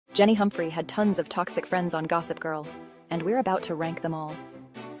Jenny Humphrey had tons of toxic friends on Gossip Girl, and we're about to rank them all.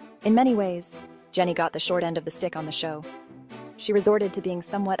 In many ways, Jenny got the short end of the stick on the show. She resorted to being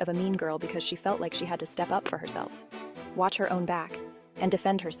somewhat of a mean girl because she felt like she had to step up for herself, watch her own back, and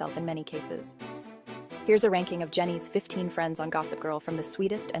defend herself in many cases. Here's a ranking of Jenny's 15 friends on Gossip Girl from the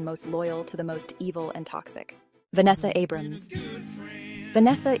sweetest and most loyal to the most evil and toxic. Vanessa Abrams.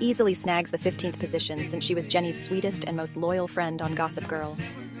 Vanessa easily snags the 15th position since she was Jenny's sweetest and most loyal friend on Gossip Girl.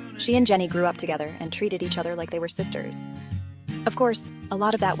 She and Jenny grew up together and treated each other like they were sisters. Of course, a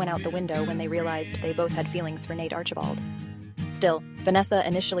lot of that went out the window when they realized they both had feelings for Nate Archibald. Still, Vanessa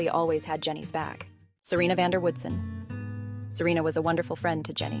initially always had Jenny's back. Serena van der Woodsen. Serena was a wonderful friend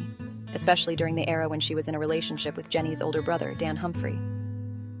to Jenny, especially during the era when she was in a relationship with Jenny's older brother, Dan Humphrey.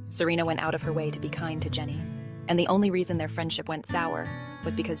 Serena went out of her way to be kind to Jenny, and the only reason their friendship went sour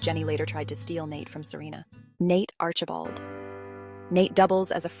was because Jenny later tried to steal Nate from Serena. Nate Archibald. Nate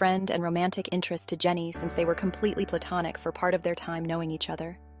doubles as a friend and romantic interest to Jenny since they were completely platonic for part of their time knowing each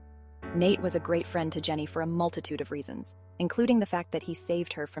other. Nate was a great friend to Jenny for a multitude of reasons, including the fact that he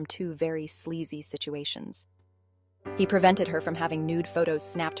saved her from two very sleazy situations. He prevented her from having nude photos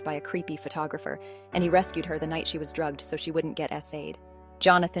snapped by a creepy photographer, and he rescued her the night she was drugged so she wouldn't get SA'd.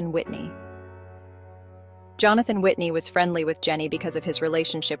 Jonathan Whitney. Jonathan Whitney was friendly with Jenny because of his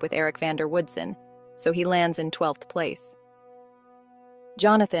relationship with Eric van der Woodsen, so he lands in 12th place.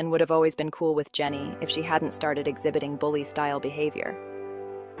 Jonathan would have always been cool with Jenny if she hadn't started exhibiting bully-style behavior.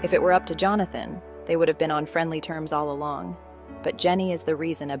 If it were up to Jonathan, they would have been on friendly terms all along, but Jenny is the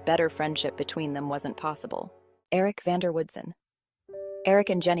reason a better friendship between them wasn't possible. Eric van der Woodsen. Eric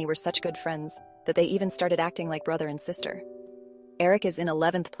and Jenny were such good friends that they even started acting like brother and sister. Eric is in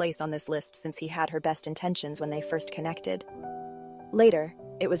 11th place on this list since he had her best intentions when they first connected. Later,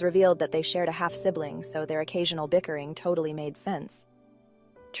 it was revealed that they shared a half-sibling, so their occasional bickering totally made sense.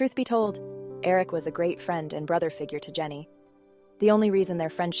 Truth be told, Eric was a great friend and brother figure to Jenny. The only reason their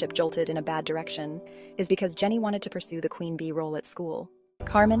friendship jolted in a bad direction is because Jenny wanted to pursue the Queen Bee role at school.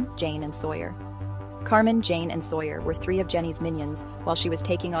 Carmen, Jane, and Sawyer. Carmen, Jane, and Sawyer were three of Jenny's minions while she was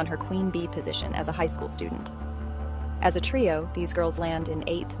taking on her Queen Bee position as a high school student. As a trio, these girls land in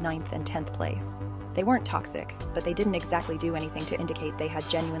 8th, 9th, and 10th place. They weren't toxic, but they didn't exactly do anything to indicate they had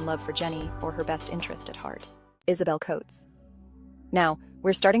genuine love for Jenny or her best interest at heart. Isabel Coates. Now,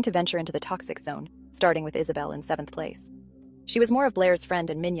 we're starting to venture into the toxic zone, starting with Isabel in 7th place. She was more of Blair's friend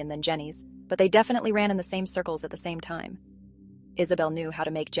and minion than Jenny's, but they definitely ran in the same circles at the same time. Isabel knew how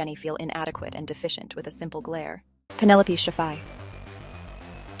to make Jenny feel inadequate and deficient with a simple glare. Penelope Shafai.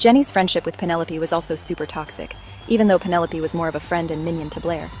 Jenny's friendship with Penelope was also super toxic, even though Penelope was more of a friend and minion to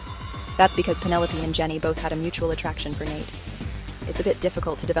Blair. That's because Penelope and Jenny both had a mutual attraction for Nate. It's a bit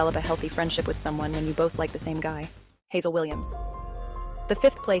difficult to develop a healthy friendship with someone when you both like the same guy. Hazel Williams. The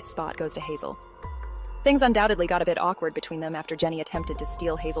 5th place spot goes to Hazel. Things undoubtedly got a bit awkward between them after Jenny attempted to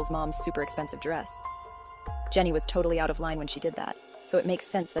steal Hazel's mom's super expensive dress. Jenny was totally out of line when she did that, so it makes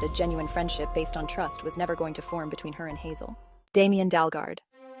sense that a genuine friendship based on trust was never going to form between her and Hazel. Damien Dalgard.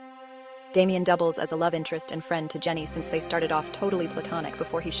 Damien doubles as a love interest and friend to Jenny since they started off totally platonic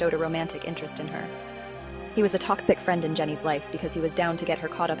before he showed a romantic interest in her. He was a toxic friend in Jenny's life because he was down to get her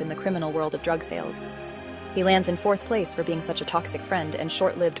caught up in the criminal world of drug sales. He lands in 4th place for being such a toxic friend and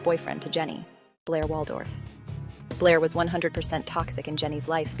short-lived boyfriend to Jenny. Blair Waldorf. Blair was 100% toxic in Jenny's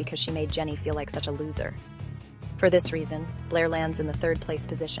life because she made Jenny feel like such a loser. For this reason, Blair lands in the 3rd place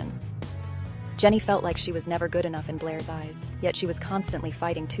position. Jenny felt like she was never good enough in Blair's eyes, yet she was constantly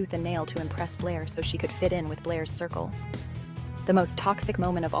fighting tooth and nail to impress Blair so she could fit in with Blair's circle. The most toxic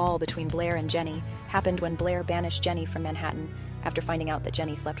moment of all between Blair and Jenny happened when Blair banished Jenny from Manhattan after finding out that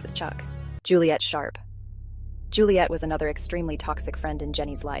Jenny slept with Chuck. Juliet Sharp. Juliet was another extremely toxic friend in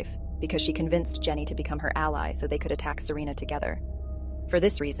Jenny's life because she convinced Jenny to become her ally so they could attack Serena together. For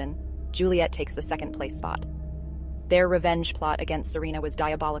this reason, Juliet takes the 2nd place spot. Their revenge plot against Serena was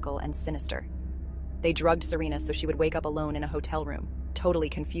diabolical and sinister. They drugged Serena so she would wake up alone in a hotel room, totally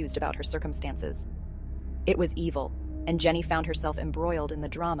confused about her circumstances. It was evil, and Jenny found herself embroiled in the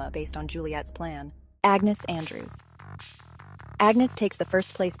drama based on Juliet's plan. Agnes Andrews. Agnes takes the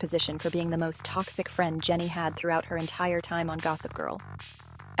 1st place position for being the most toxic friend Jenny had throughout her entire time on Gossip Girl.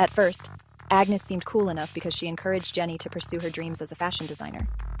 At first, Agnes seemed cool enough because she encouraged Jenny to pursue her dreams as a fashion designer.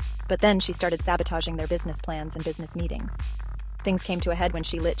 But then she started sabotaging their business plans and business meetings. Things came to a head when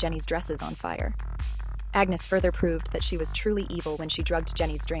she lit Jenny's dresses on fire. Agnes further proved that she was truly evil when she drugged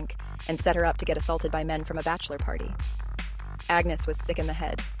Jenny's drink and set her up to get assaulted by men from a bachelor party. Agnes was sick in the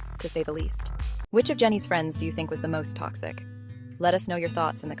head, to say the least. Which of Jenny's friends do you think was the most toxic? Let us know your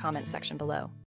thoughts in the comments section below.